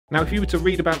Now, if you were to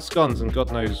read about scones, and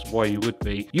God knows why you would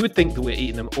be, you would think that we're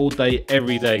eating them all day,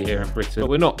 every day here in Britain. But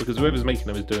we're not, because whoever's making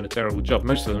them is doing a terrible job.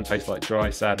 Most of them taste like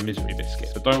dry, sad misery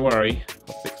biscuits. But don't worry,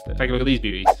 I fixed it. Take a look at these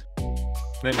beauties.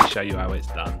 Let me show you how it's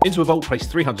done. Into a bowl, place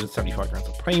 375 grams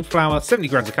of plain flour, 70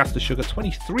 grams of caster sugar,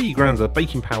 23 grams of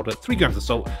baking powder, 3 grams of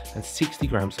salt, and 60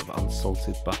 grams of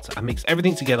unsalted butter. And mix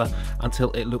everything together until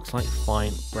it looks like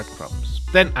fine breadcrumbs.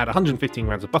 Then add 115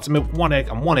 grams of buttermilk, 1 egg,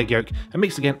 and 1 egg yolk, and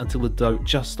mix again until the dough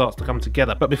just starts to come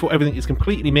together. But before everything is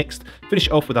completely mixed, finish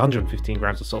off with 115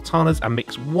 grams of sultanas and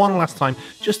mix one last time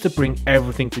just to bring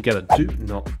everything together. Do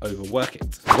not overwork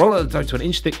it. Roll out the dough to an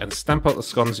inch thick and stamp out the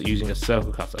scones using a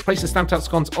circle cutter. Place the stamped out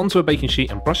scones onto a baking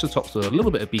sheet and brush the tops with a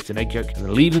little bit of beaten egg yolk, and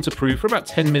then leave them to prove for about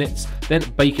 10 minutes. Then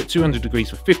bake at 200 degrees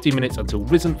for 15 minutes until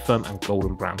risen, firm, and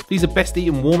golden brown. These are best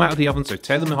eaten warm out of the oven, so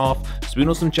tear them in half, spoon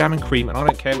on some jam and cream, and I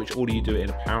don't care which order you do it in,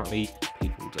 apparently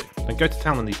people do. And go to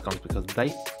town on these scones because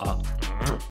they are